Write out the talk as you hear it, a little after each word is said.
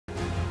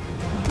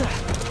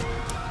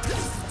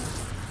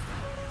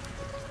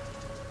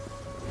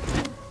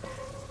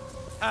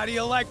How do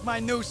you like my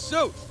new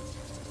suit?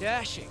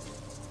 Dashing.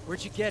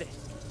 Where'd you get it?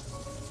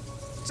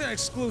 It's an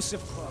exclusive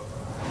club.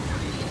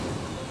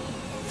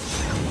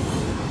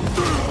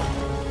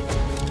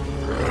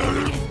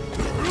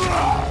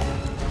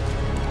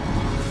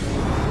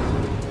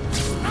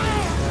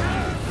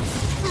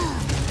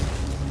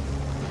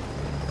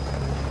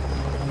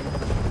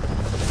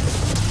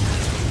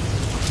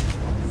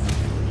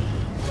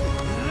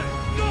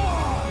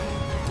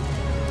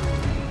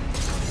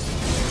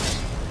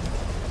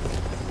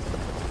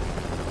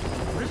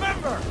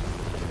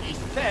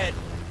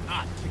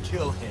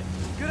 Kill him.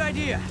 Good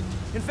idea.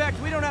 In fact,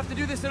 we don't have to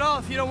do this at all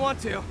if you don't want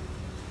to.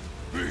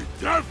 We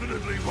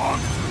definitely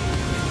want to.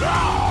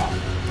 Ah!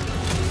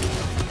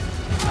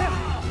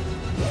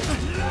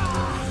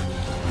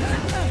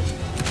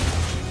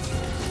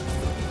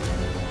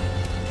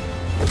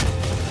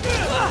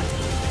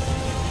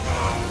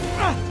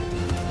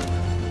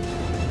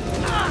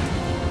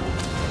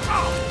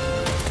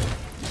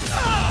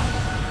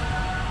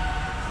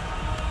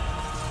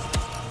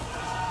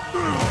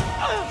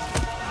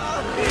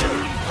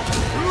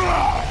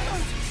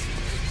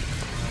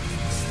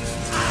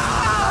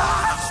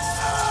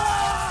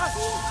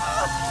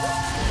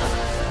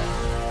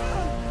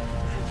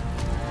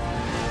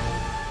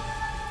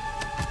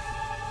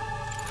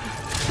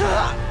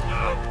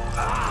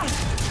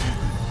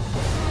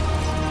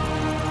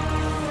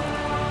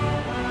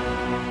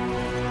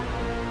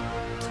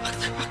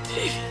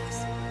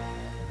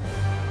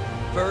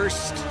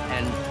 First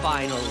and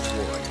final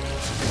warning.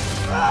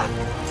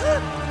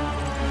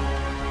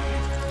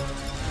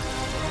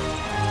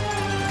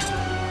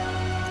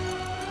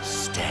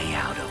 Stay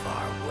out of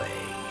our way.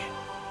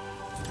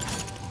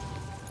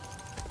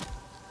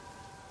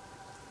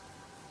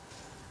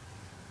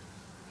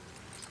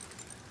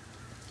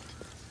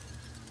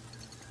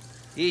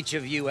 Each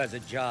of you has a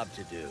job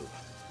to do.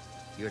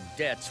 Your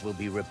debts will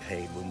be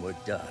repaid when we're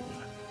done.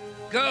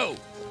 Go!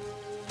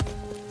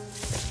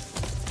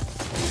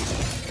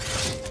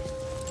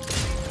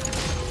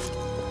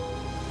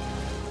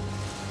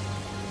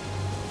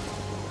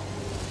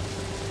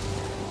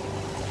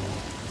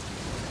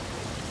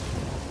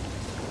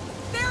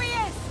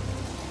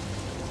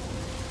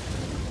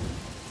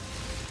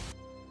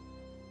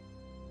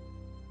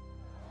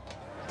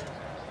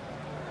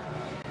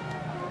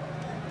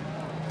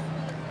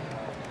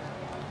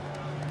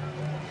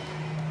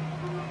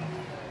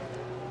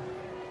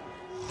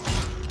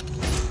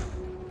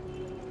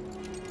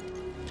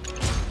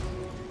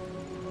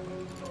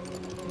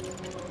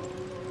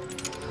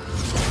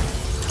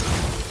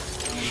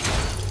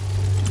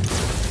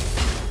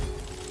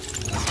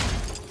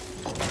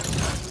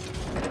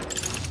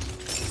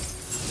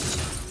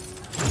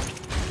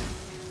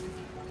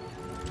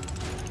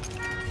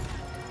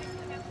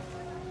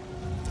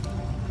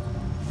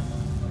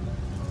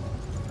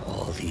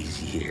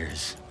 These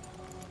years,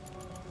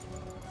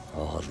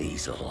 all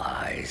these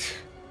lies.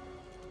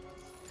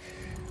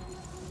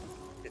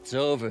 It's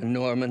over,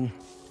 Norman.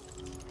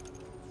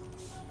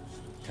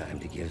 Time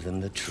to give them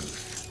the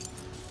truth.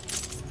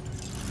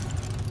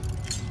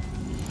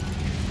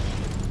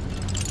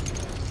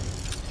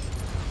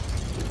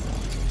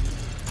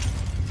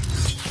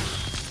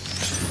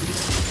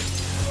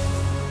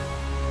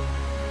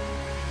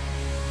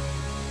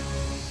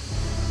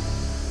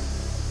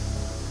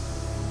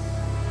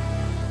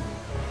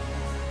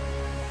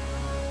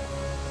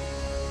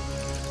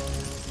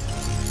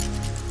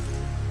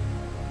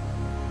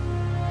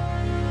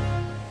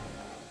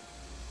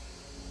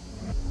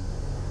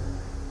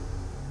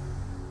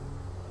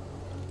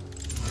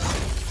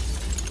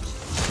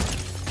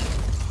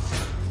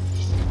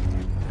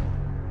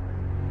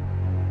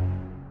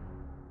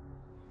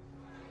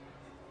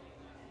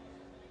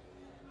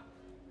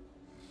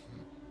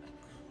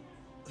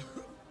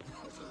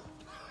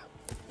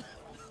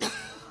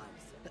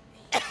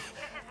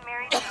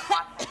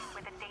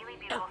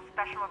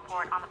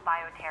 On the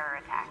bioterror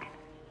attack.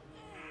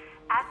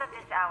 As of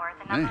this hour,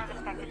 the number of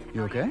infected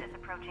civilians is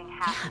approaching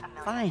half a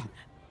million. Fine.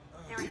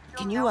 There is still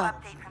Can no you,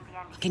 update from the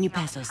NBC can you on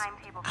pass the those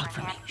timetable out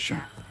for me? enhanced Sure.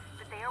 tests,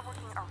 but they are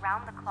working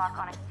around the clock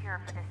on a cure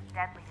for this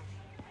deadly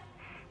disease.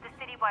 The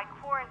citywide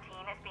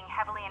quarantine is being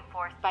heavily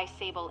enforced by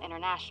Sable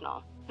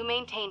International, who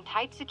maintain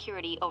tight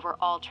security over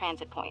all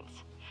transit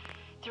points.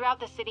 Throughout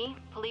the city,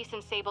 police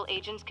and Sable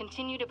agents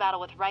continue to battle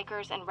with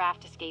Rikers and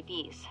Raft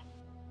escapees.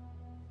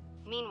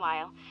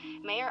 Meanwhile,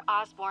 Mayor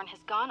Osborn has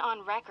gone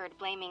on record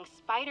blaming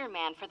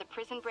Spider-Man for the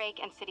prison break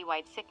and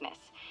citywide sickness,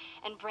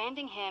 and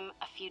branding him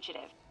a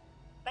fugitive.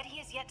 But he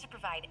has yet to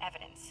provide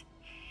evidence.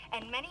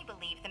 And many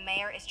believe the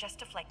mayor is just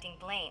deflecting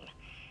blame,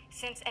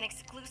 since an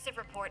exclusive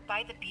report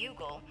by the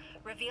Bugle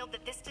revealed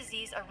that this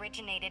disease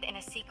originated in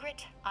a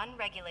secret,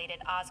 unregulated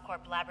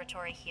Oscorp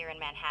laboratory here in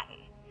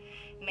Manhattan.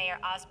 Mayor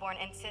Osborn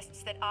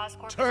insists that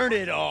Oscorp Turn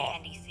it off.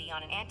 the NDC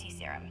on an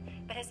anti-serum,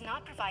 but has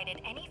not provided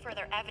any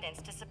further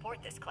evidence to support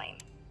this claim.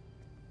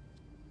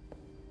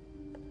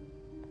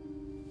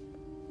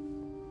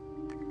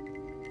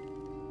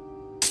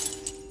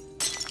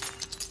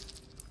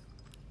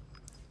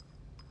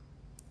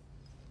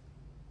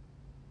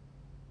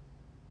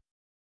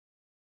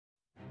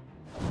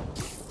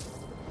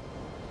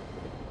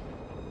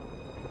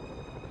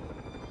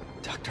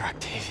 Dr.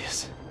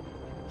 Octavius.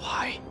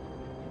 Why?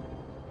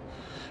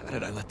 How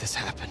did I let this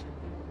happen?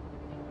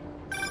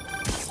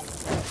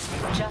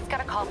 Just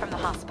got a call from the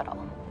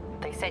hospital.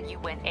 They said you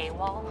went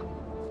AWOL.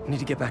 I need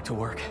to get back to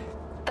work.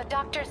 The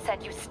doctor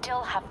said you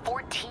still have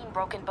 14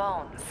 broken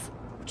bones.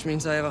 Which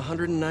means I have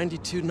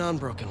 192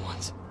 non-broken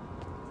ones.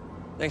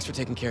 Thanks for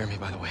taking care of me,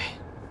 by the way.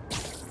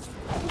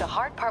 The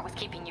hard part was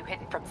keeping you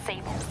hidden from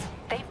Sables.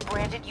 They've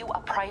branded you a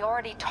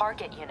priority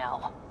target, you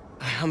know.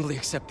 I humbly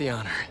accept the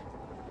honor.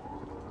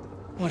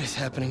 What is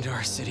happening to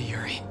our city,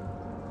 Yuri?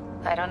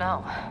 I don't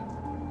know.